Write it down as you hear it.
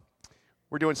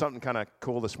We're doing something kind of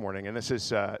cool this morning, and this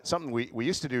is something we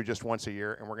used to do just once a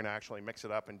year, and we're going to actually mix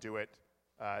it up and do it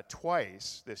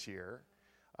twice this year,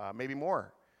 maybe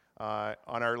more. On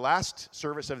our last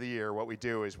service of the year, what we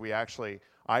do is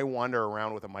I wander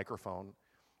around with a microphone,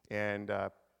 and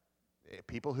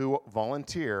people who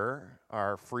volunteer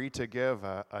are free to give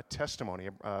a testimony,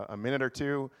 a minute or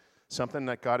two, something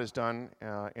that God has done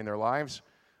in their lives.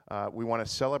 We want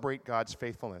to celebrate God's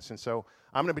faithfulness. And so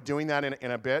I'm going to be doing that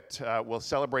in a bit. We'll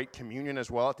celebrate communion as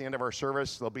well at the end of our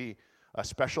service. There'll be a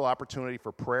special opportunity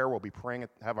for prayer. We'll be praying,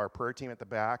 have our prayer team at the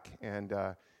back. And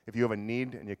if you have a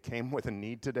need and you came with a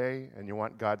need today and you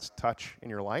want God's touch in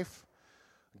your life,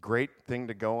 great thing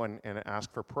to go and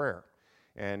ask for prayer.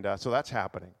 And so that's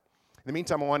happening. In the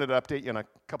meantime, I wanted to update you on a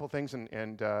couple things.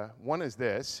 And one is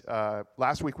this.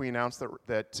 Last week we announced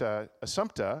that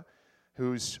Assumpta,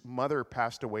 whose mother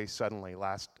passed away suddenly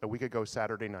a week ago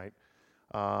Saturday night,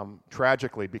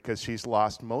 tragically, because she's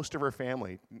lost most of her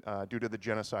family due to the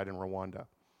genocide in Rwanda.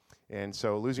 And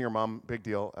so losing her mom, big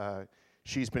deal.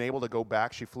 She's been able to go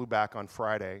back. She flew back on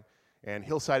Friday, and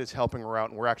Hillside is helping her out,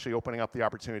 and we're actually opening up the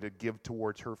opportunity to give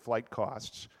towards her flight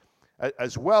costs.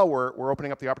 As well, we're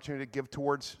opening up the opportunity to give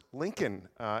towards Lincoln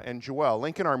and Joelle.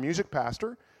 Lincoln, our music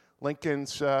pastor,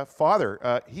 Lincoln's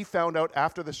father, he found out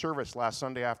after the service last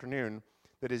Sunday afternoon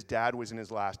that his dad was in his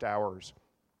last hours.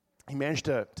 He managed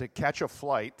to catch a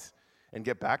flight and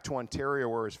get back to Ontario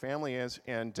where his family is,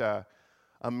 and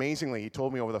amazingly, he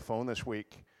told me over the phone this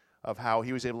week of how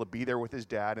he was able to be there with his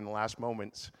dad in the last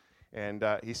moments, and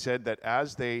he said that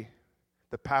as his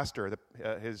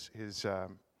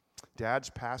dad's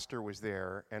pastor was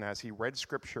there, and as he read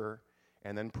scripture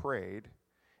and then prayed,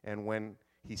 and when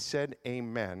he said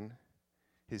amen,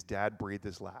 his dad breathed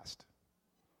his last.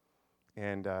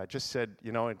 And just said,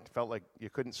 it felt like you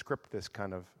couldn't script this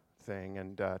kind of thing,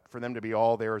 and for them to be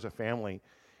all there as a family.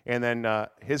 And then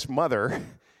his mother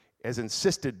has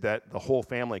insisted that the whole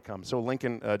family come. So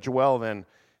Joelle then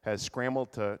has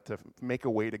scrambled to make a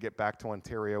way to get back to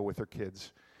Ontario with her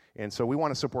kids. And so we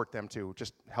want to support them too,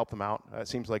 just help them out. It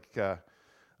seems like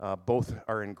both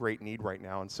are in great need right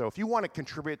now. And so if you want to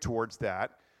contribute towards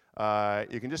that,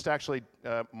 you can just actually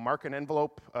mark an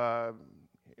envelope,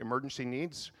 emergency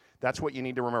needs. That's what you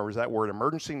need to remember is that word,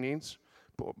 emergency needs.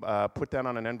 Put that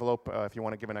on an envelope if you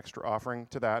want to give an extra offering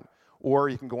to that. Or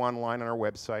you can go online on our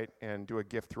website and do a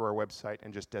gift through our website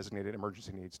and just designate it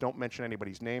emergency needs. Don't mention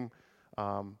anybody's name,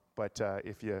 but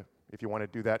if you want to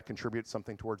do that, contribute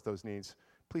something towards those needs,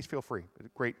 please feel free.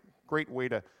 Great way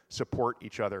to support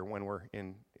each other when we're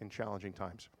in challenging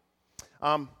times.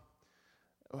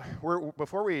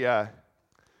 Before we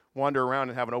wander around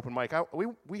and have an open mic,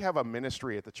 we have a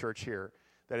ministry at the church here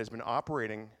that has been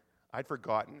operating, I'd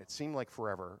forgotten, it seemed like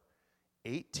forever,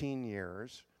 18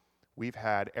 years. We've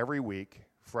had every week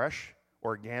fresh,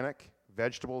 organic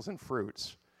vegetables and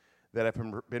fruits that have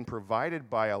been provided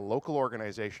by a local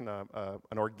organization,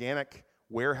 an organic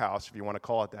warehouse, if you want to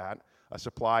call it that, a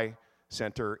supply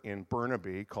center in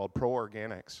Burnaby called Pro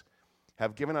Organics,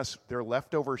 have given us their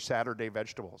leftover Saturday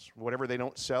vegetables. Whatever they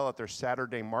don't sell at their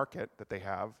Saturday market that they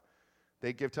have,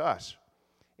 they give to us.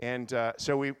 And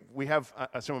so we have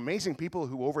some amazing people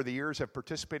who over the years have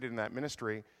participated in that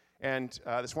ministry. And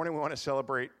this morning we want to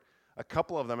celebrate a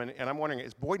couple of them. And I'm wondering,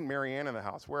 is Boyd and Marianne in the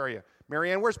house? Where are you?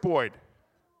 Marianne, where's Boyd?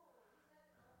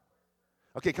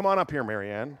 Okay, come on up here,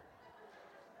 Marianne.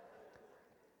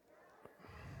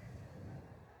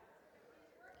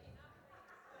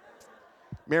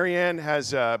 Marianne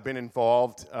has been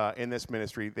involved in this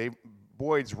ministry.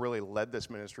 Boyd's really led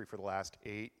this ministry for the last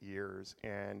 8 years,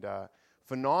 and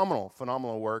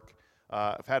phenomenal work.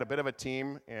 I've had a bit of a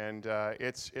team, and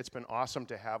it's been awesome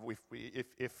to have.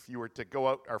 If you were to go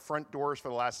out our front doors for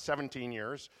the last 17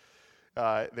 years,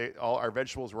 all our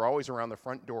vegetables were always around the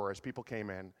front door as people came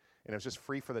in, and it was just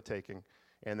free for the taking.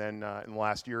 And then in the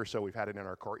last year or so, we've had it in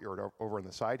our courtyard over on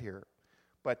the side here.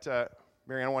 But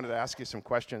Marianne, I wanted to ask you some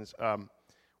questions.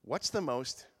 What's the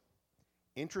most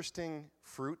interesting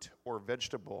fruit or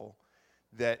vegetable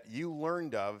that you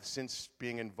learned of since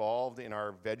being involved in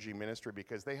our veggie ministry?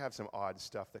 Because they have some odd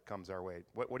stuff that comes our way.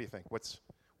 What do you think? What's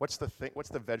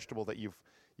the vegetable that you've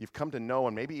come to know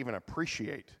and maybe even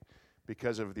appreciate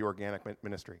because of the organic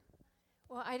ministry?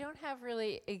 Well, I don't have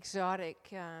really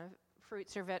exotic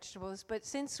fruits or vegetables, but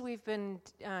since we've been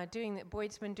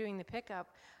Boyd's been doing the pickup,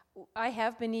 I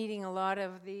have been eating a lot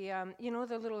of the,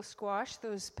 the little squash,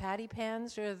 those patty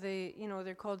pans, or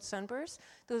they're called sunbursts.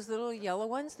 Those little yellow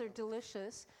ones, they're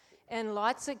delicious. And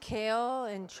lots of kale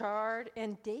and chard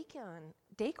and daikon.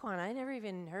 Daikon, I never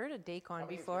even heard of daikon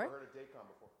before. Never heard of daikon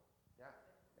before.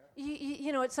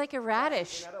 Yeah. It's like a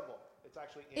radish. It's inedible. It's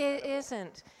actually inedible. It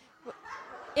isn't.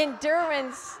 in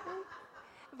Durwin's.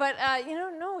 But,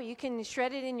 no, you can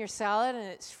shred it in your salad and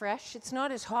it's fresh. It's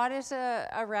not as hot as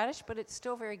a radish, but it's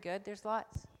still very good. There's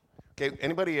lots. Okay,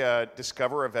 anybody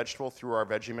discover a vegetable through our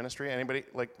veggie ministry? Anybody,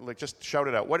 like just shout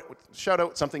it out. Shout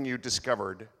out something you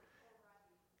discovered.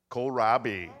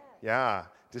 Kohlrabi. Yeah,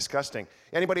 disgusting.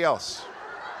 Anybody else?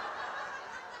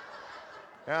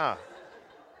 Yeah.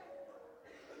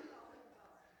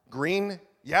 Green?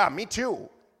 Yeah, me too.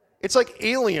 It's like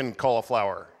alien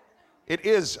cauliflower. It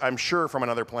is, I'm sure, from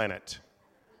another planet.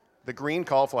 The green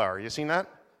cauliflower. You seen that?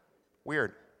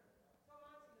 Weird.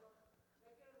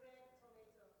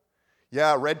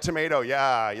 Yeah, red tomato.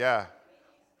 Yeah.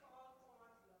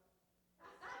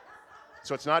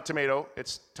 So it's not tomato,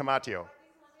 it's tomatio.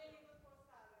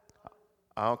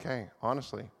 Okay,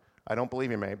 honestly, I don't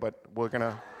believe you, May, but we're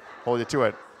gonna hold you to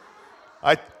it.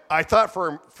 I thought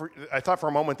for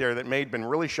a moment there that May'd been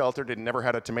really sheltered and never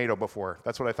had a tomato before.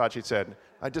 That's what I thought she'd said.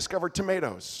 I discovered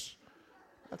tomatoes.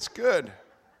 That's good.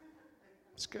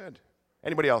 That's good.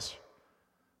 Anybody else?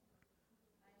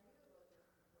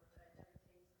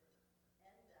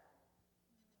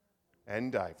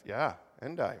 Endive. Yeah,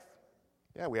 endive.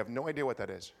 Yeah, we have no idea what that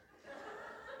is.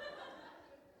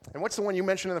 And what's the one you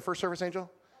mentioned in the first service,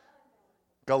 Angel?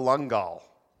 Galungal,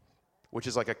 which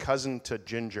is like a cousin to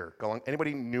ginger.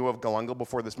 Anybody knew of galungal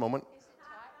before this moment?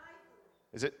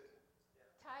 Is it?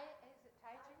 Thai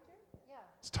ginger? Yeah.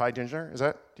 It's Thai ginger? Is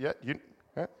that? Yeah.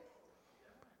 Yeah?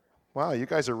 Wow, you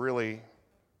guys are really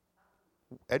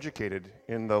educated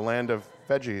in the land of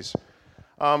veggies.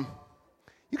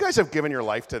 You guys have given your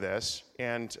life to this,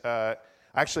 and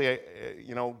actually,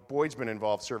 Boyd's been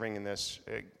involved serving in this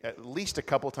at least a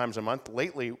couple times a month.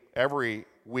 Lately, every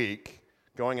week,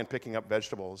 going and picking up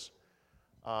vegetables.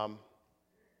 Why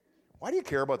do you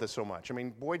care about this so much? I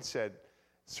mean, Boyd said,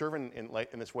 serving in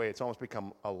this way, it's almost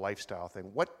become a lifestyle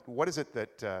thing. What is it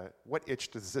that, what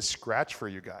itch does this scratch for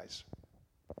you guys?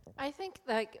 I think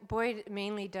Boyd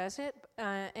mainly does it,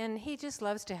 and he just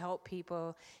loves to help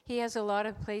people. He has a lot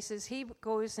of places. He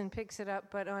goes and picks it up,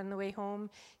 but on the way home,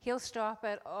 he'll stop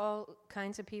at all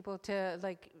kinds of people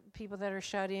people that are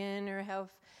shut in or have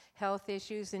health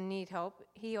issues and need help.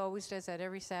 He always does that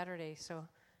every Saturday, so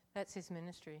that's his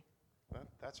ministry.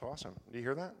 That's awesome. Do you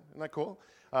hear that? Isn't that cool?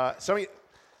 That's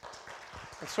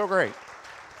so great.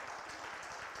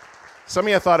 Some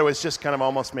of you thought it was just kind of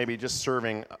almost maybe just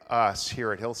serving us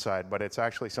here at Hillside, but it's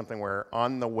actually something where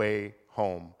on the way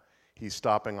home, he's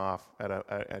stopping off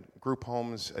at group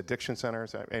homes, addiction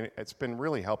centers, and it's been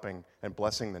really helping and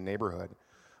blessing the neighborhood.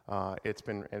 It's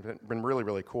been really,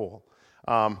 really cool.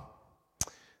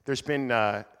 There's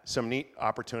been some neat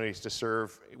opportunities to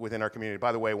serve within our community.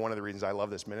 By the way, one of the reasons I love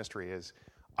this ministry is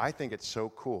I think it's so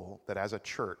cool that as a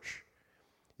church,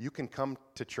 you can come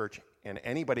to church and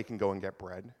anybody can go and get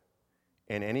bread,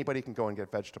 and anybody can go and get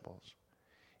vegetables.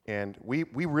 And we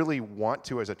really want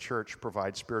to, as a church,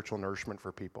 provide spiritual nourishment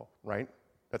for people, right?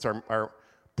 That's our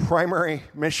primary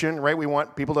mission, right? We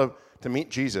want people to meet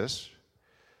Jesus.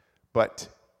 But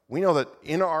we know that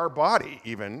in our body,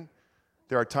 even,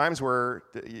 there are times where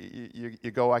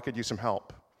you go, I could use some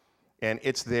help. And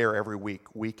it's there every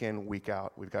week, week in, week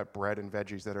out. We've got bread and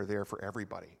veggies that are there for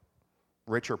everybody,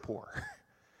 rich or poor.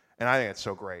 And I think it's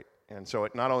so great. And so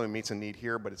it not only meets a need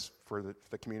here, but it's for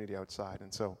the community outside.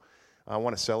 And so I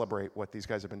want to celebrate what these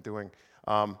guys have been doing.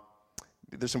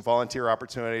 There's some volunteer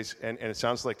opportunities, and it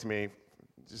sounds like to me,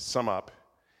 just to sum up,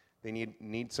 they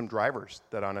need some drivers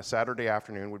that on a Saturday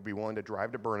afternoon would be willing to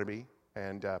drive to Burnaby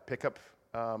and pick up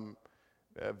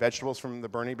vegetables from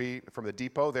the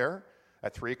depot there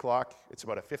at 3 o'clock. It's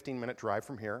about a 15-minute drive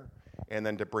from here, and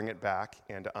then to bring it back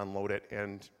and to unload it.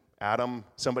 And Adam,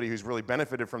 somebody who's really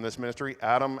benefited from this ministry,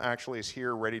 Adam actually is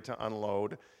here ready to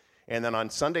unload. And then on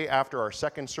Sunday after our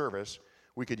second service,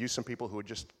 we could use some people who would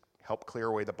just help clear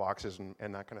away the boxes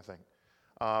and that kind of thing.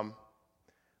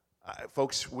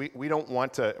 Folks, we don't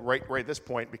want to, right at this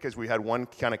point, because we had one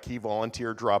kind of key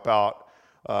volunteer drop out,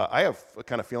 I have a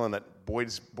kind of feeling that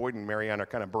Boyd and Marianne are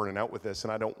kind of burning out with this,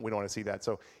 and we don't want to see that.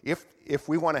 So if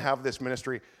we want to have this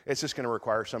ministry, it's just going to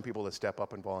require some people to step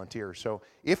up and volunteer. So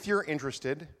if you're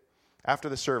interested, after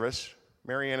the service,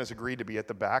 Marianne has agreed to be at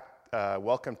the back,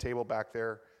 welcome table back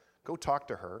there. Go talk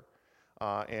to her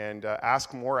and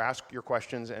ask your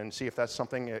questions and see if that's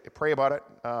something, pray about it.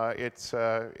 It's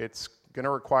going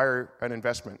to require an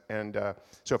investment. And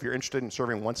so if you're interested in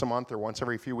serving once a month or once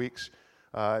every few weeks,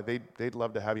 they'd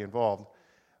love to have you involved.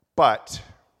 But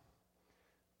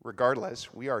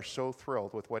regardless, we are so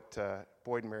thrilled with what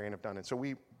Boyd and Marianne have done. And so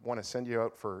we want to send you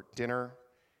out for dinner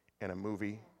and a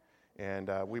movie.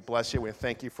 And we bless you. We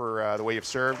thank you for the way you've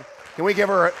served. Can we give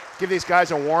these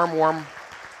guys a warm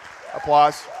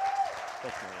Applause.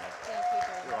 Thanks, Marianne. Thank you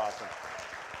very You're much. awesome.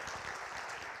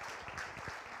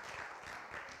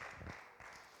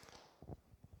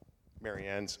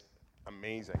 Marianne's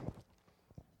amazing.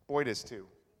 Boyd is too.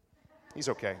 He's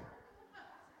okay.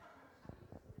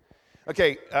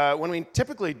 Okay, when we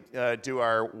typically do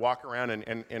our walk around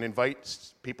and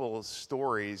invite people's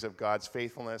stories of God's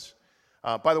faithfulness,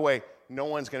 by the way, no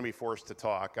one's going to be forced to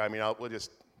talk. I mean,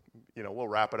 we'll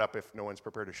wrap it up if no one's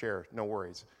prepared to share. No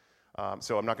worries.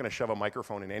 So I'm not going to shove a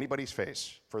microphone in anybody's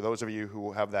face for those of you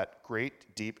who have that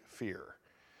great, deep fear.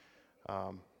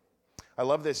 I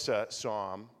love this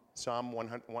Psalm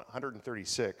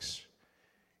 136.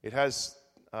 It has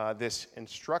this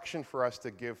instruction for us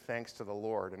to give thanks to the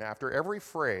Lord. And after every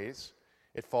phrase,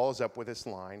 it follows up with this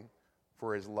line,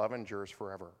 for his love endures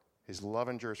forever. His love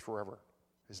endures forever.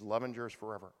 His love endures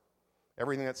forever.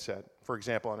 Everything that's said. For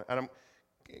example, and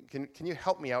can you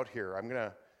help me out here? I'm going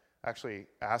to actually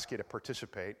ask you to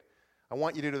participate. I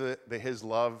want you to do the his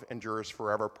love endures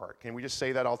forever part. Can we just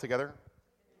say that all together?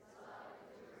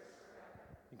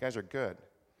 You guys are good.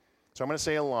 So I'm going to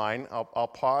say a line. I'll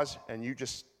pause, and you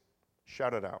just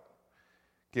shout it out.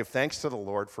 Give thanks to the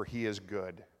Lord, for he is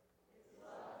good.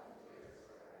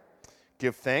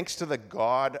 Give thanks to the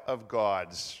God of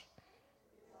gods.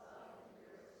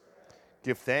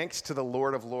 Give thanks to the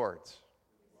Lord of lords.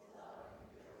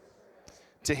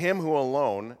 To him who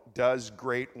alone does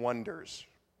great wonders,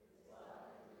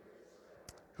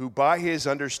 who by his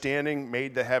understanding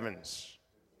made the heavens.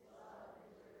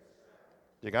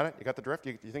 You got it? You got the drift?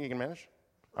 You think you can manage?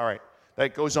 All right.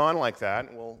 That goes on like that,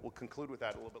 and we'll conclude with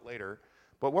that a little bit later.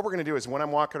 But what we're going to do is when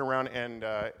I'm walking around, and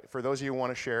for those of you who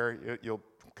want to share, you'll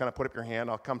kind of put up your hand.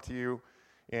 I'll come to you.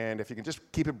 And if you can just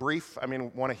keep it brief, I mean, we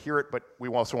want to hear it, but we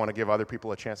also want to give other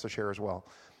people a chance to share as well.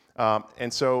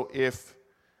 And so if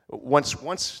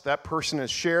once that person is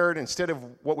shared, instead of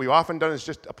what we've often done is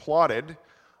just applauded,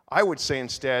 I would say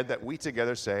instead that we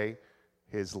together say,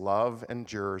 his love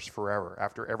endures forever,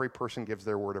 after every person gives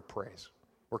their word of praise.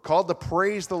 We're called to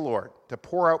praise the Lord, to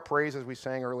pour out praise as we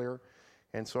sang earlier.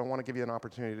 And so I want to give you an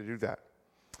opportunity to do that.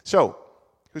 So,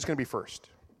 who's going to be first?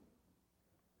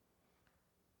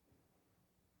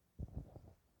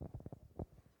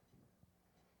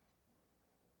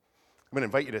 I'm going to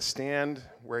invite you to stand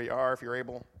where you are if you're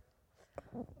able.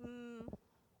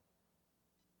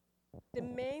 The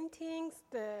main things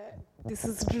that this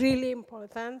is really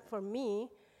important for me,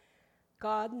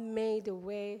 God made a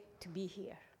way to be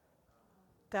here.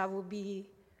 That would be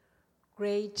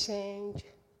great change,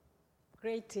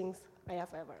 great things I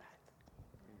have ever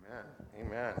had. Amen.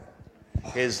 Amen.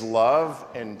 His love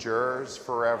endures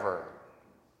forever.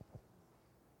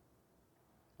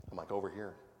 I'm like over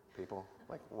here, people.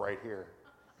 Like right here.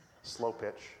 Slow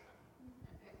pitch.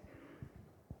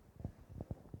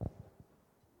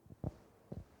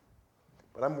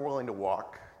 But I'm willing to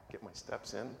walk, get my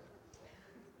steps in.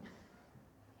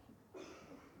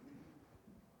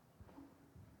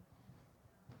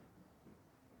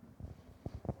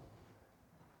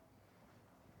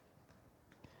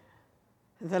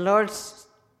 The Lord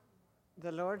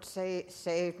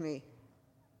saved me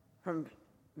from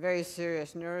very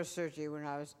serious neurosurgery when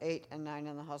I was 8 and 9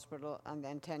 in the hospital, and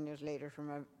then 10 years later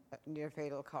from a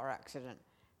near-fatal car accident.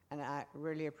 And I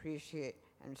really appreciate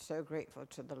and so grateful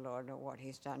to the Lord for what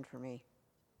he's done for me.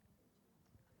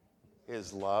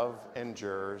 His love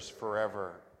endures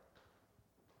forever.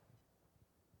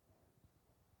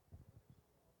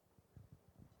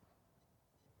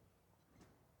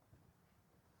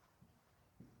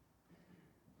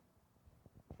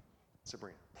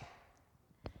 Sabrina.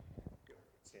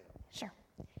 Sure.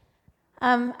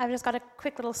 I've just got a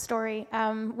quick little story.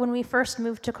 When we first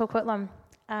moved to Coquitlam,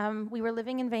 we were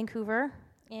living in Vancouver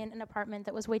in an apartment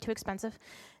that was way too expensive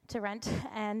to rent,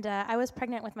 and I was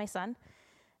pregnant with my son.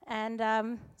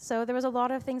 And so there was a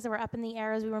lot of things that were up in the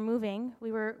air as we were moving.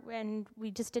 And we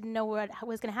just didn't know what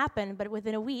was going to happen. But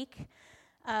within a week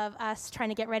of us trying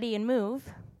to get ready and move,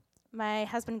 my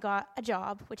husband got a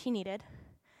job, which he needed.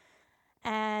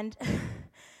 And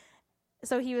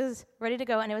so he was ready to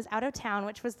go, and it was out of town,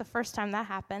 which was the first time that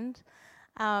happened.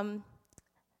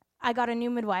 I got a new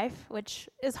midwife, which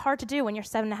is hard to do when you're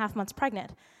 7.5 months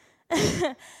pregnant.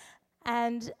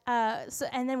 And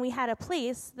then we had a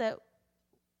place that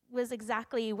was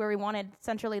exactly where we wanted,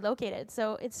 centrally located.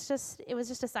 So it was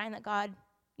just a sign that God,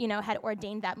 had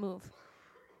ordained that move.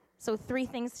 So 3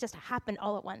 things just happened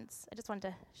all at once. I just wanted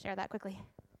to share that quickly.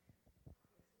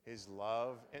 His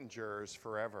love endures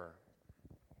forever.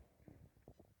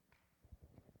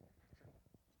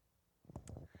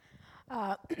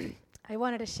 I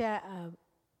wanted to share.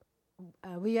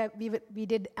 We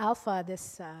did Alpha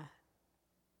this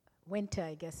winter,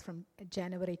 I guess, from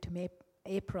January to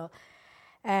April.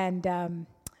 And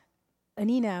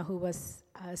Anina, who was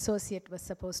associate, was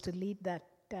supposed to lead that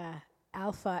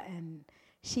Alpha, and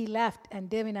she left, and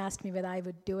Durwin asked me whether I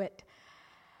would do it.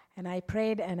 And I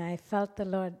prayed, and I felt the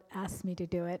Lord asked me to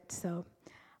do it. So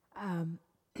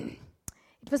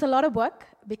it was a lot of work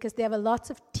because there were lots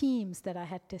of teams that I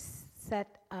had to set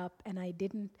up, and I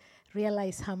didn't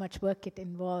realize how much work it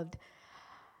involved.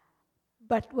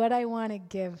 But what I want to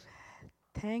give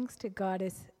thanks to God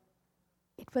is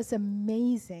it was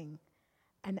amazing.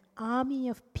 An army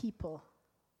of people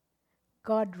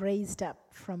God raised up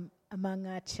from among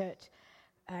our church.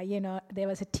 There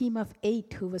was a team of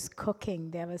 8 who was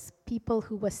cooking. There was people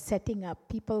who were setting up,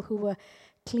 people who were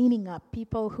cleaning up,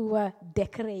 people who were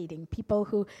decorating, people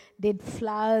who did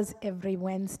flowers every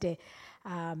Wednesday.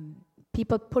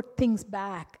 People put things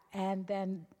back, and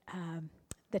then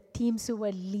the teams who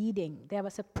were leading. There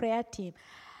was a prayer team.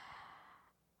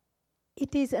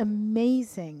 It is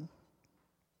amazing,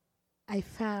 I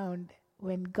found,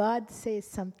 when God says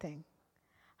something,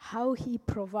 how He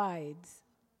provides.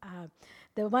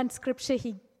 The one scripture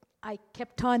I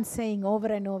kept on saying over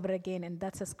and over again, and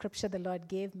that's a scripture the Lord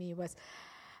gave me, was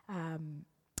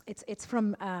it's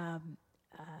from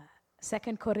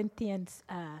 2 Corinthians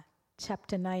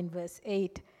chapter 9, verse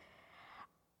 8.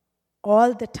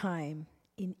 All the time,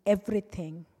 in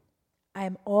everything, I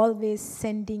am always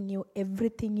sending you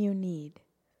everything you need,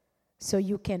 so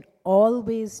you can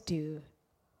always do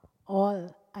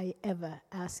all I ever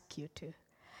ask you to.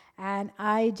 And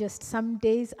some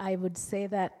days I would say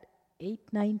that 8,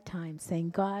 9 times, saying,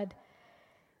 God,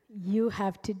 you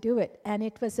have to do it. And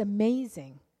it was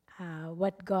amazing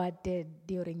what God did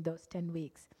during those 10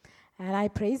 weeks. And I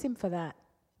praise Him for that.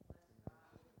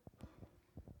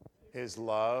 His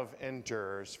love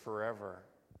endures forever.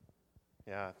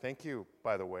 Yeah, thank you,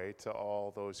 by the way, to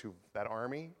all those that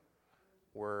army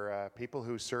were people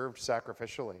who served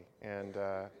sacrificially. And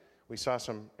we saw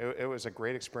it was a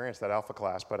great experience, that Alpha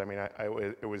class, but I mean,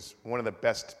 it was one of the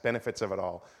best benefits of it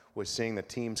all, was seeing the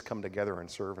teams come together and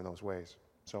serve in those ways.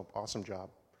 So, awesome job.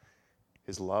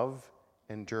 His love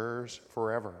endures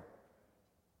forever.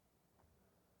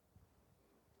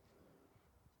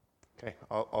 Okay,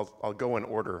 I'll go in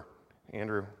order.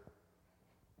 Andrew.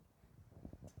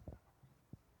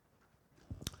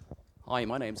 Hi,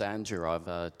 my name's Andrew.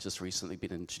 I've just recently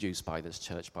been introduced by this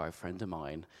church by a friend of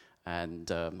mine.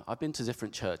 And I've been to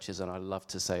different churches, and I love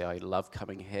to say I love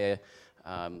coming here,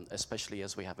 especially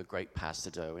as we have a great pastor,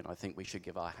 Durwin. I think we should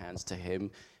give our hands to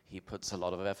him. He puts a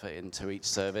lot of effort into each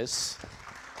service.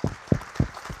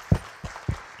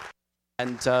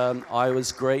 And I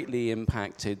was greatly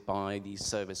impacted by the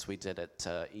service we did at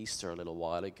Easter a little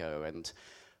while ago. And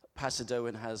Pastor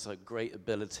Durwin has a great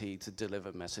ability to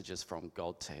deliver messages from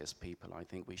God to his people. I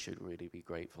think we should really be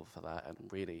grateful for that and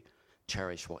really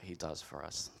cherish what he does for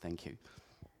us. Thank you.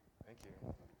 Thank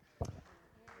you.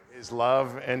 His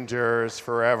love endures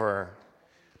forever.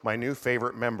 My new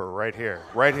favorite member right here.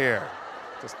 Right here.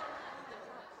 Just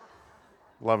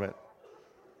love it.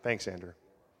 Thanks, Andrew.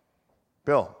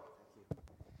 Bill.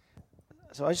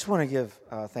 So I just want to give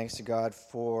thanks to God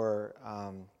for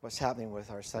what's happening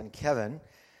with our son, Kevin.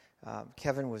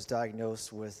 Kevin was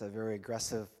diagnosed with a very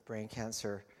aggressive brain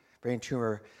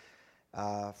tumor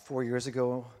 4 years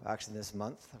ago, actually this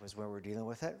month, was when we were dealing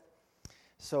with it.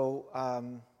 So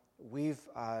we've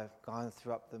gone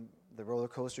through the roller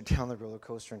coaster, down the roller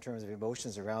coaster in terms of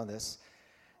emotions around this.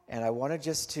 And I wanted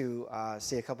just to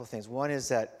say a couple of things. One is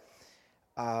that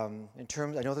I know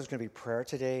there's going to be prayer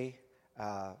today.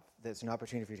 There's an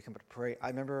opportunity for you to come up to pray. I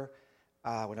remember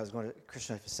when I was going to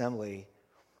Christian Life Assembly,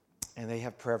 and they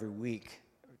have prayer every week,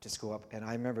 just go up. And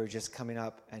I remember just coming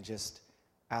up and just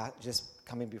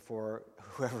coming before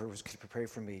whoever was going to pray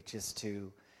for me, just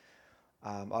to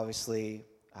obviously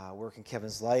work in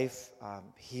Kevin's life,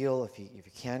 heal if you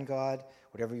can, God,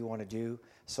 whatever you want to do.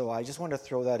 So I just want to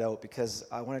throw that out because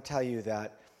I want to tell you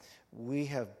that we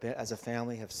have been, as a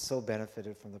family, have so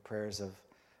benefited from the prayers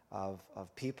of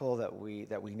people that we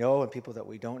know and people that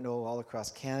we don't know all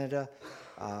across Canada.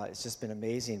 It's just been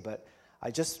amazing. But I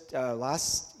just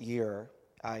last year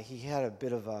he had a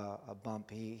bit of a bump.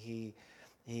 He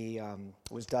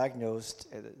was diagnosed.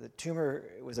 The tumor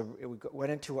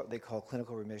went into what they call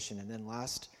clinical remission, and then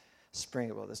last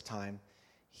spring, about this time,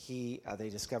 they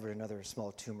discovered another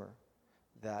small tumor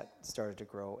that started to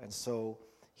grow, and so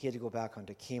he had to go back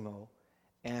onto chemo,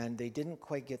 and they didn't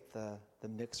quite get the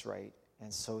mix right,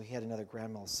 and so he had another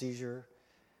grand mal seizure,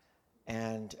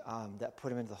 and that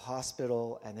put him into the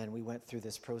hospital, and then we went through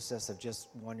this process of just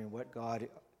wondering what God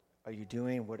are you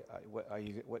doing?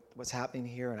 What's happening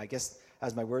here? And I guess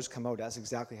as my words come out, that's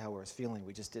exactly how I was feeling.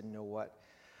 We just didn't know what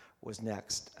was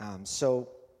next. So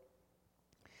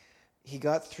he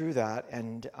got through that,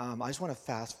 and I just want to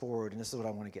fast forward, and this is what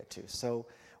I want to get to. So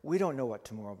we don't know what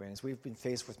tomorrow brings. We've been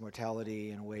faced with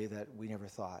mortality in a way that we never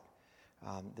thought.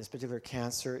 This particular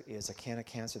cancer is a kind of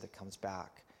cancer that comes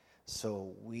back.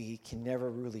 So we can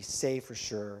never really say for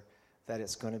sure that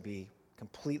it's going to be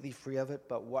completely free of it,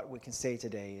 but what we can say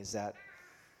today is that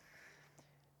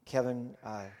Kevin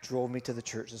drove me to the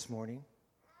church this morning.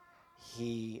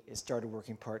 He started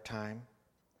working part-time.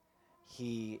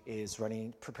 He is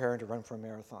preparing to run for a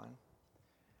marathon.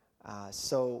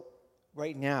 So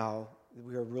right now,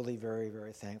 we are really very,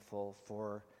 very thankful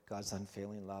for God's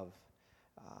unfailing love.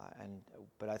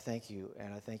 But I thank you,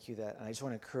 and I thank you that, and I just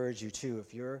want to encourage you too,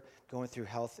 if you're going through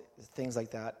health, things like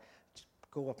that, just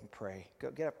go up and pray. Go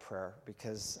get a prayer,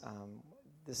 because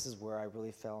this is where I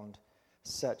really found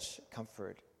such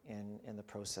comfort in the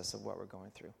process of what we're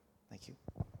going through. Thank you.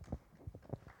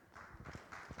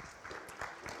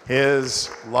 His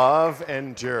love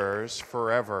endures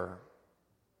forever.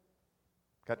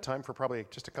 Got time for probably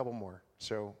just a couple more.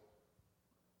 So,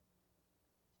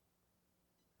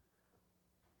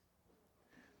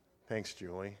 thanks,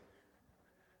 Julie.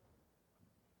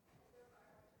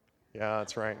 Yeah,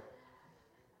 that's right.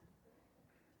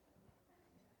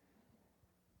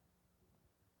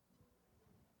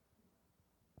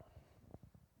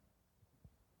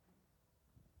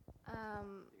 You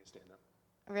can stand up.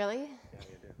 Really? Yeah,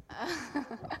 you do.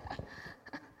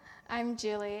 I'm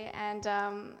Julie, and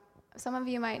some of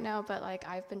you might know, but like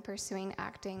I've been pursuing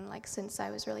acting like since I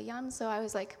was really young. So I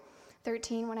was like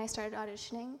 13 when I started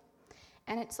auditioning,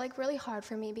 and it's like really hard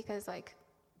for me because like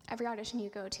every audition you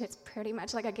go to, it's pretty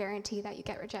much like a guarantee that you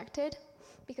get rejected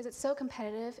because it's so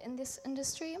competitive in this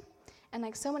industry, and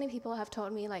like so many people have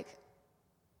told me like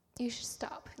you should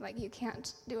stop, like you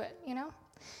can't do it, you know.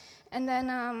 And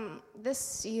then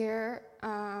this year,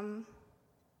 I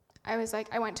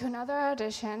went to another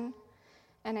audition,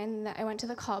 and then I went to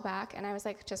the callback, and I was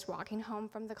like just walking home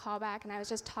from the callback, and I was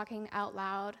just talking out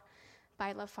loud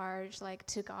by Lafarge, like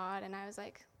to God, and I was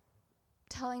like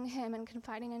telling him and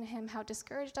confiding in him how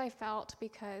discouraged I felt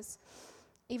because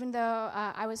even though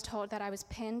I was told that I was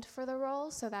pinned for the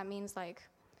role, so that means like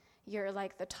you're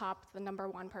like the number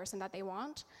one person that they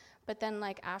want. But then,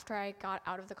 like, after I got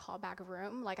out of the callback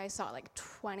room, like, I saw, like,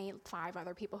 25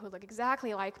 other people who look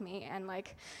exactly like me, and,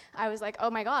 like, I was like,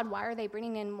 oh, my God, why are they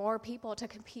bringing in more people to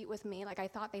compete with me? Like, I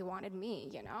thought they wanted me,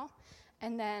 you know?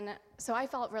 And then, so I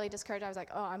felt really discouraged. I was like,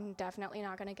 oh, I'm definitely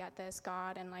not going to get this,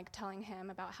 God, and, like, telling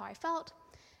him about how I felt.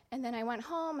 And then I went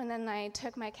home, and then I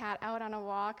took my cat out on a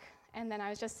walk, and then I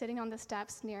was just sitting on the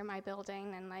steps near my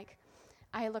building, and, like,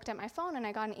 I looked at my phone, and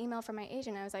I got an email from my agent,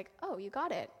 and I was like, oh, you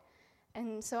got it.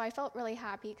 And so I felt really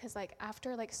happy because like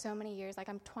after like so many years, like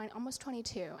I'm almost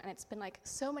 22, and it's been like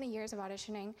so many years of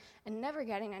auditioning and never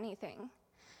getting anything.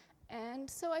 And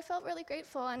so I felt really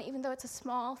grateful, and even though it's a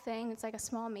small thing, it's like a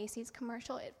small Macy's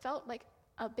commercial, it felt like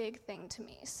a big thing to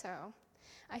me. So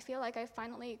I feel like I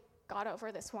finally got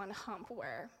over this one hump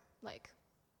where like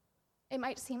it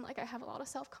might seem like I have a lot of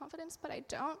self-confidence, but I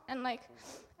don't. And like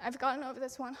I've gotten over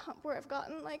this one hump where I've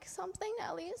gotten like something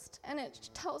at least, and it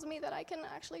tells me that I can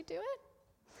actually do it.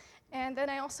 And then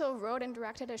I also wrote and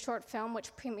directed a short film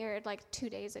which premiered like 2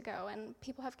 days ago, and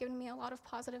people have given me a lot of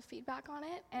positive feedback on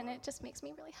it, and it just makes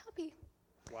me really happy.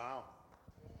 Wow.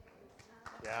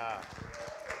 Yeah.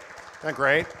 Isn't that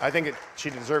great? I think she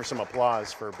deserves some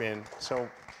applause for being so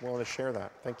willing to share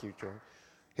that. Thank you, Joy.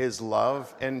 His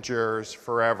love endures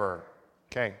forever.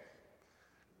 Okay.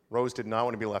 Rose did not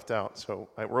want to be left out. So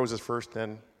Rose is first,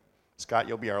 then Scott,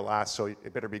 you'll be our last, so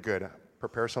it better be good.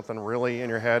 Prepare something really in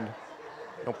your head.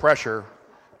 No pressure.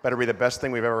 Better be the best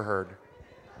thing we've ever heard.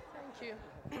 Thank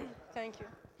you. Thank you.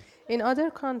 In other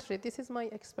country, this is my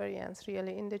experience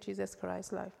really in the Jesus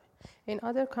Christ life. In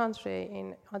other country,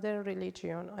 in other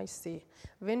religion, I see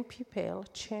when people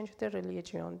change the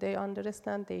religion, they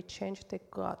understand they change the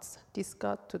gods, this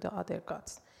God to the other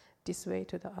gods, this way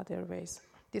to the other ways.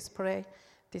 This pray,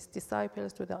 these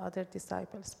disciples to the other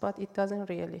disciples, but it doesn't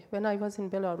really. When I was in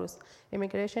Belarus,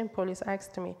 immigration police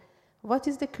asked me, what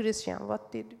is the Christian?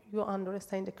 What did you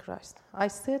understand the Christ? I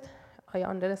said, I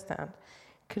understand.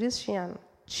 Christian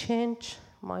changed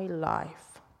my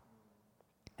life.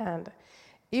 And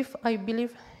if I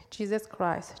believe Jesus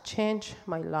Christ changed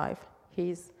my life,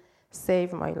 He's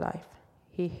saved my life.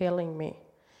 He healing me.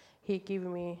 He give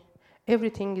me,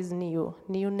 everything is new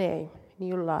name,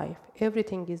 new life.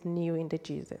 Everything is new in the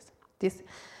Jesus. This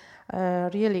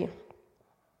really,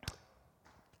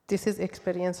 this is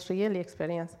experience, really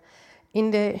experience. In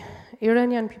the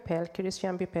Iranian people,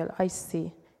 Christian people, I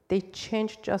see they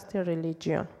changed just the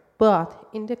religion. But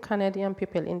in the Canadian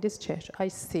people, in this church, I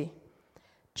see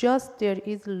just there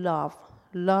is love,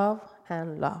 love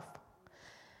and love.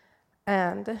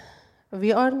 And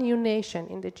we are new nation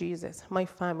in the Jesus, my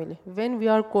family. When we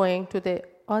are going to the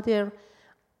other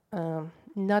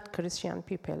not Christian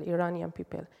people, Iranian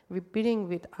people, we bring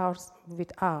with us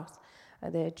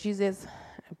the Jesus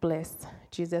blessed,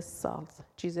 Jesus salt,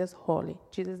 Jesus holy,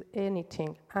 Jesus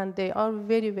anything. And they are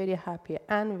very, very happy.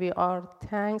 And we are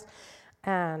thanks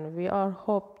and we are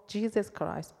hope Jesus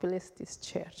Christ bless this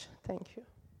church. Thank you.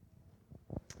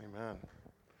 Amen.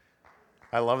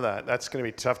 I love that. That's going to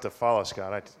be tough to follow,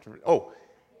 Scott.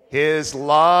 His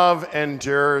love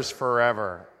endures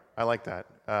forever. I like that.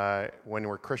 When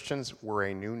we're Christians, we're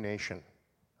a new nation.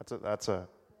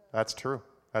 That's true.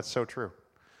 That's so true.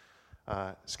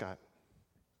 Scott,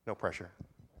 no pressure.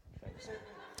 Thanks.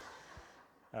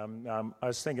 I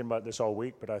was thinking about this all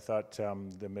week, but I thought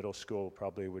the middle school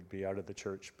probably would be out of the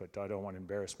church, but I don't want to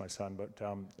embarrass my son. But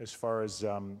as far as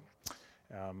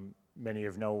many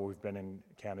of you know, we've been in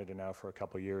Canada now for a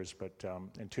couple of years, but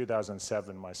in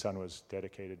 2007, my son was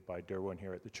dedicated by Durwin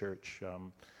here at the church.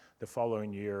 The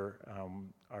following year,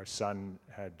 our son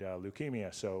had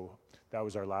leukemia, so that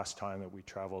was our last time that we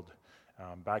traveled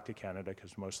back to Canada,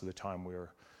 because most of the time we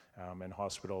were in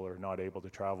hospital or not able to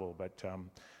travel. But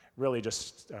really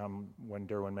just when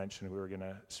Durwin mentioned we were going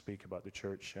to speak about the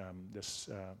church,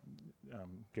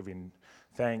 giving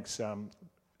thanks,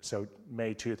 so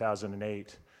May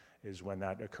 2008 is when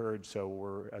that occurred, so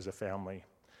we're, as a family,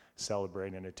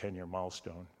 celebrating a 10-year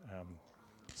milestone.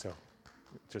 So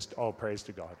just all praise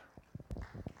to God.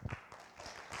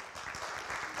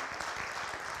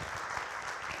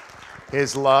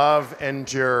 His love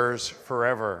endures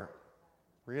forever.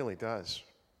 Really does.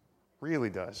 Really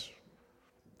does.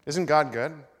 Isn't God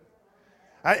good?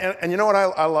 And you know what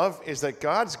I love? Is that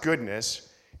God's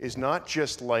goodness is not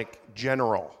just like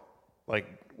general, like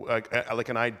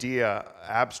an idea,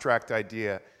 abstract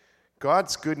idea.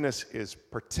 God's goodness is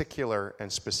particular and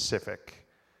specific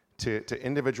to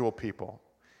individual people.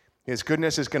 His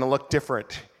goodness is going to look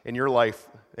different in your life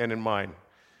and in mine.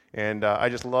 And I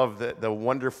just love the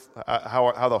wonderful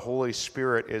how the Holy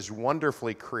Spirit is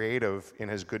wonderfully creative in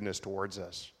His goodness towards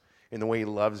us, in the way He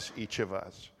loves each of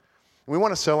us. We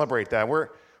want to celebrate that. We're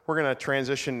going to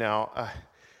transition now.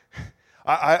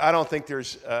 I don't think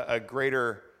there's a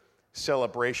greater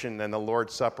celebration than the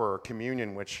Lord's Supper or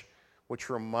communion, which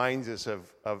reminds us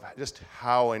of just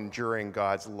how enduring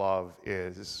God's love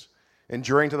is.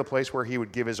 Enduring to the place where He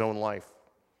would give His own life,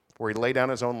 where He laid down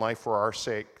His own life for our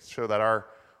sake, so that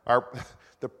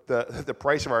the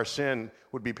price of our sin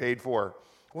would be paid for.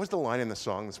 What was the line in the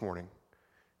song this morning?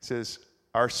 It says,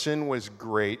 "Our sin was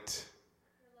great.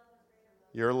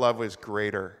 Your love was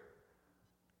greater."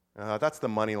 That's the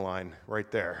money line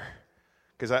right there.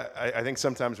 Because I think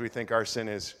sometimes we think our sin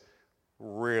is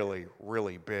really,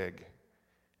 really big.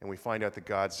 And we find out that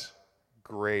God's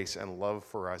grace and love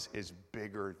for us is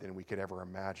bigger than we could ever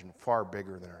imagine, far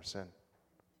bigger than our sin.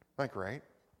 Like, right?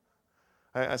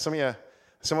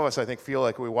 Some of us, I think, feel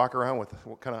like we walk around with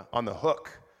kind of on the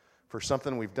hook for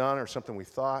something we've done or something we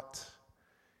thought.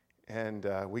 And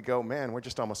we go, man, we're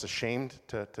just almost ashamed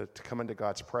to come into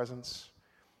God's presence.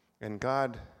 And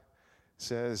God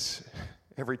says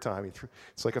every time,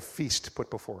 it's like a feast put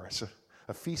before us,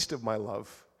 a feast of my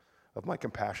love, of my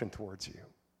compassion towards you.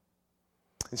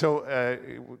 And so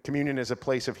communion is a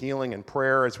place of healing and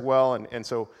prayer as well. And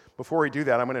so before we do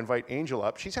that, I'm going to invite Angel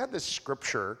up. She's had this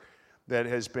scripture that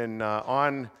has been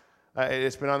on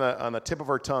the tip of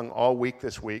her tongue all week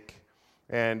this week.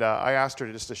 And I asked her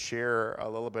just to share a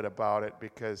little bit about it,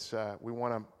 because we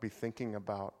want to be thinking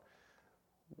about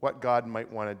what God might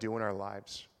want to do in our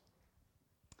lives.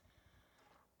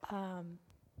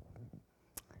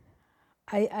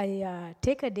 I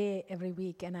take a day every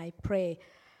week and I pray.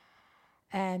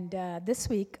 And this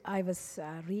week I was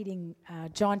reading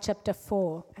John chapter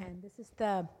 4, and this is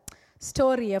the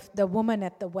story of the woman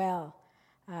at the well,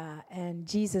 and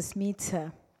Jesus meets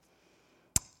her.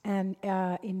 And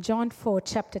in John 4,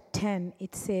 chapter 10,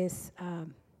 it says,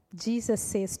 Jesus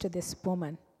says to this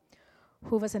woman,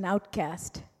 who was an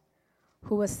outcast,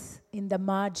 who was in the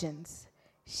margins,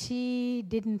 she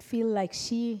didn't feel like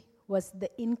she was the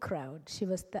in crowd, she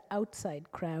was the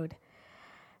outside crowd.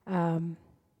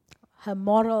 Her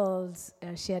morals,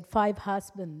 she had 5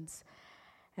 husbands,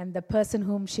 and the person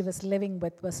whom she was living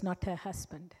with was not her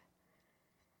husband.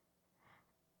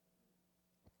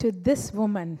 To this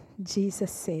woman,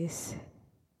 Jesus says,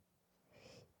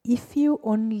 if you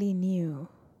only knew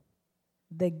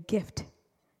the gift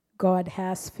God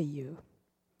has for you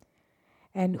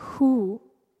and who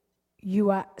you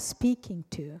are speaking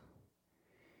to,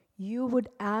 you would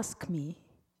ask me,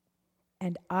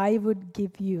 and I would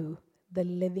give you the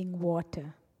living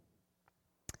water.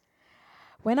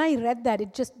 When I read that,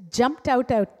 it just jumped out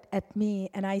at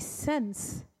me, and I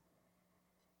sense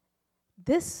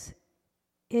this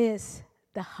is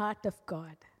the heart of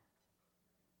God.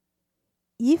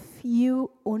 If you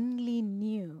only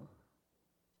knew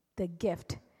the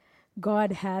gift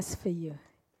God has for you,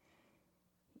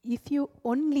 if you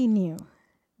only knew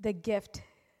the gift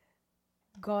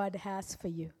God has for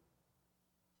you,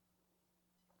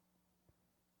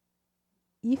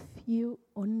 if you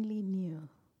only knew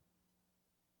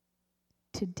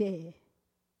today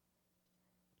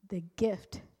the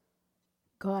gift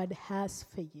God has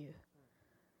for you,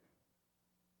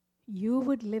 you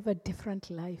would live a different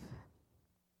life.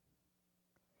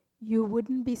 You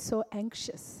wouldn't be so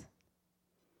anxious.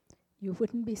 You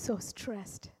wouldn't be so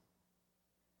stressed.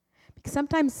 Because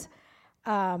sometimes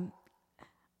I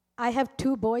have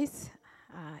two boys,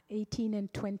 18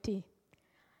 and 20.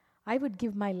 I would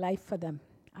give my life for them.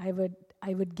 I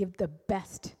would give the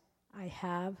best I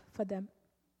have for them.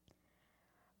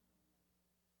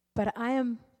 But I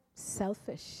am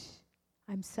selfish.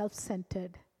 I'm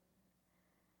self-centered.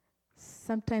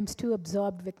 Sometimes too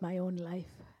absorbed with my own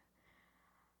life.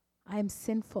 I am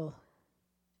sinful.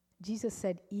 Jesus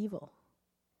said evil.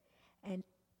 And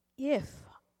if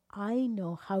I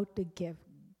know how to give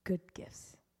good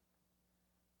gifts,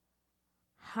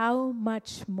 how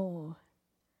much more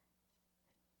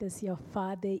does your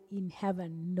Father in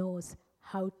heaven knows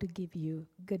how to give you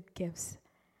good gifts?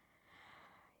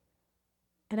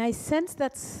 And I sense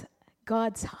that's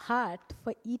God's heart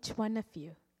for each one of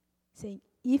you, saying,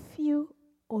 if you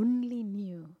only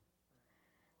knew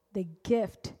the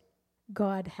gift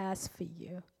God has for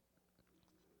you,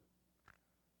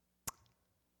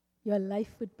 your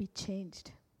life would be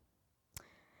changed.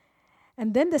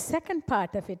 And then the second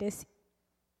part of it is,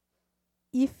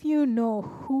 if you know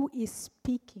who is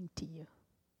speaking to you.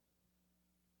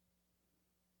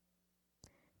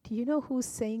 Do you know who's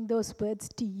saying those words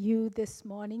to you this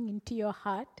morning into your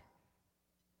heart?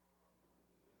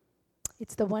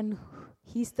 It's the one,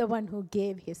 he's the one who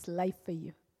gave his life for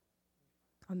you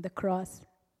on the cross.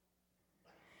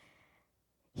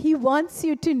 He wants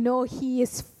you to know he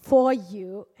is for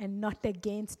you and not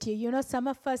against you. You know, some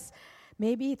of us,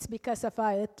 maybe it's because of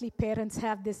our earthly parents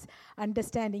have this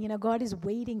understanding, God is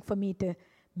waiting for me to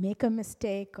make a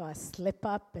mistake or slip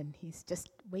up, and he's just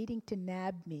waiting to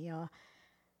nab me or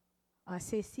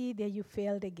say, see, there you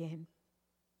failed again.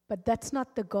 But that's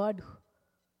not the God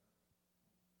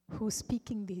who's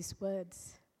speaking these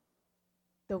words.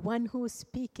 The one who's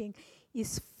speaking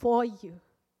is for you.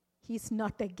 He's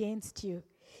not against you.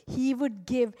 He would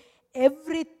give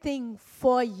everything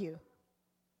for you,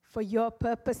 for your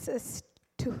purposes,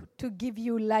 to give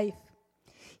you life.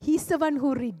 He's the one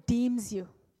who redeems you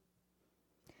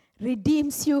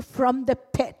from the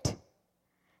pit.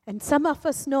 And some of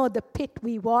us know the pit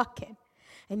we walk in.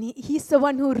 And he's the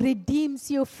one who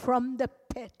redeems you from the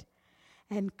pit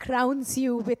and crowns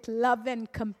you with love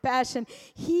and compassion.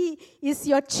 He is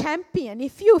your champion.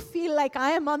 If you feel like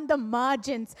I am on the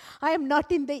margins, I am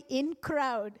not in the in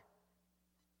crowd,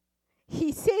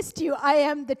 he says to you, I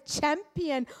am the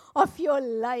champion of your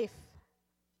life.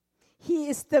 He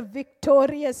is the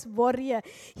victorious warrior.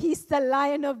 He's the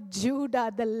Lion of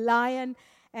Judah, the Lion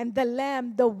and the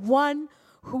Lamb, the one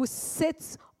who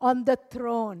sits on the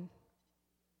throne.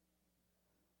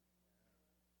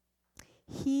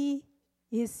 He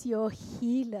is your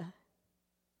healer.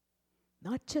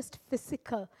 Not just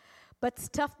physical, but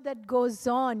stuff that goes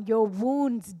on, your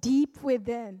wounds deep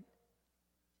within.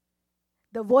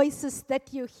 The voices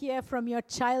that you hear from your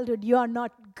childhood, you're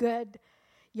not good,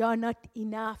 you're not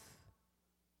enough.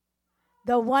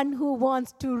 The one who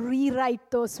wants to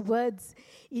rewrite those words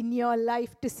in your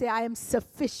life to say, I am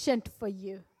sufficient for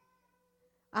you.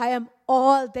 I am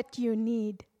all that you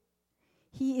need.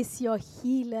 He is your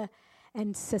healer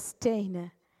and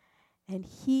sustainer. And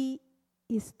he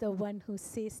is the one who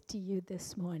says to you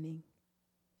this morning,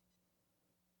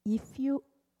 if you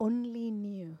only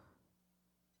knew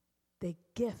the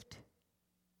gift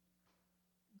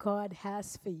God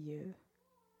has for you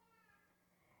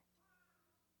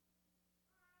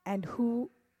and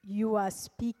who you are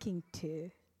speaking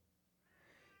to,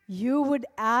 you would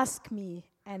ask me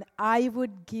and I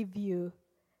would give you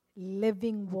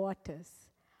living waters.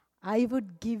 I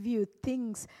would give you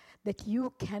things that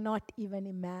you cannot even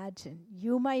imagine.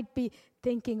 You might be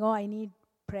thinking, I need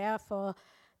prayer for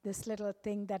this little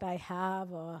thing that I have,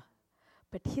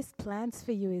 but his plans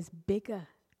for you is bigger.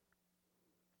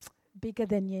 bigger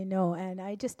than you know. And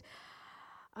I just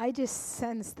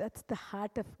sense that's the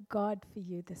heart of God for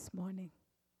you this morning.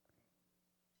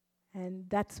 And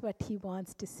that's what he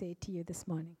wants to say to you this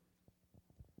morning.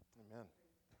 Amen.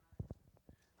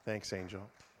 Thanks, Angel.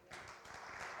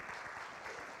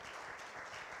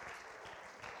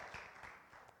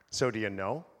 So do you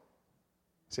know?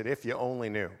 He said, if you only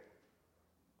knew.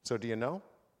 So do you know?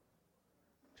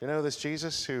 Do you know this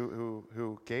Jesus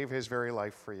who gave his very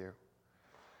life for you?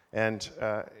 And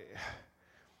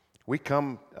we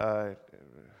come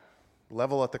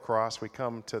level at the cross. We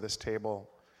come to this table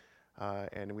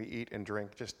and we eat and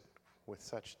drink just with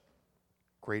such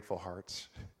grateful hearts.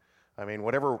 I mean,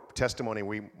 whatever testimony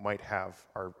we might have,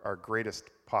 our greatest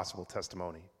possible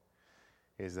testimony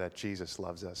is that Jesus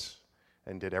loves us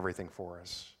and did everything for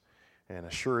us and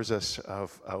assures us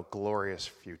of a glorious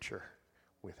future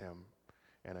with him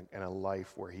and a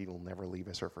life where he will never leave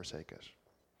us or forsake us.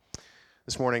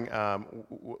 This morning,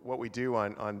 what we do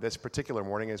on this particular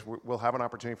morning is we'll have an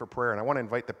opportunity for prayer, and I want to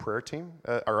invite the prayer team.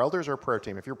 Our elders are a prayer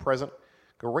team. If you're present,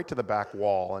 go right to the back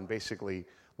wall and basically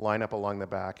line up along the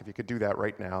back. If you could do that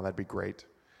right now, that'd be great.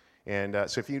 And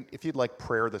so if you'd like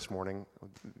prayer this morning,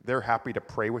 they're happy to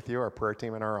pray with you, our prayer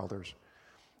team and our elders.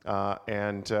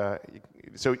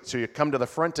 So you come to the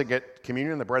front to get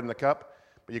communion, the bread and the cup,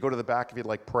 but you go to the back if you'd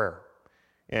like prayer.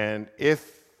 And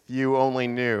if you only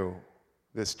knew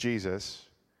this Jesus,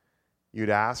 you'd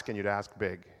ask and you'd ask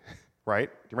big, right?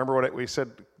 Do you remember what we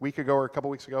said a week ago or a couple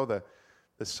weeks ago?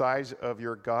 The size of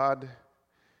your God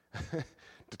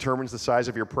determines the size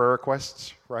of your prayer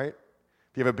requests, right?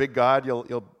 If you have a big God,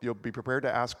 you'll be prepared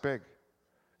to ask big.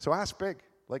 So ask big.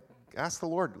 Like, ask the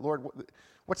Lord,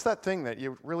 what's that thing that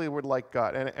you really would like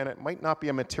God? And it might not be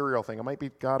a material thing. It might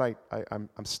be, God,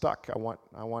 I'm stuck. I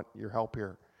want your help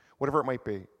here. Whatever it might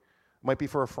be. It might be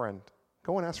for a friend.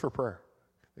 Go and ask for prayer.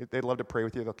 They'd love to pray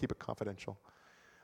with you. They'll keep it confidential.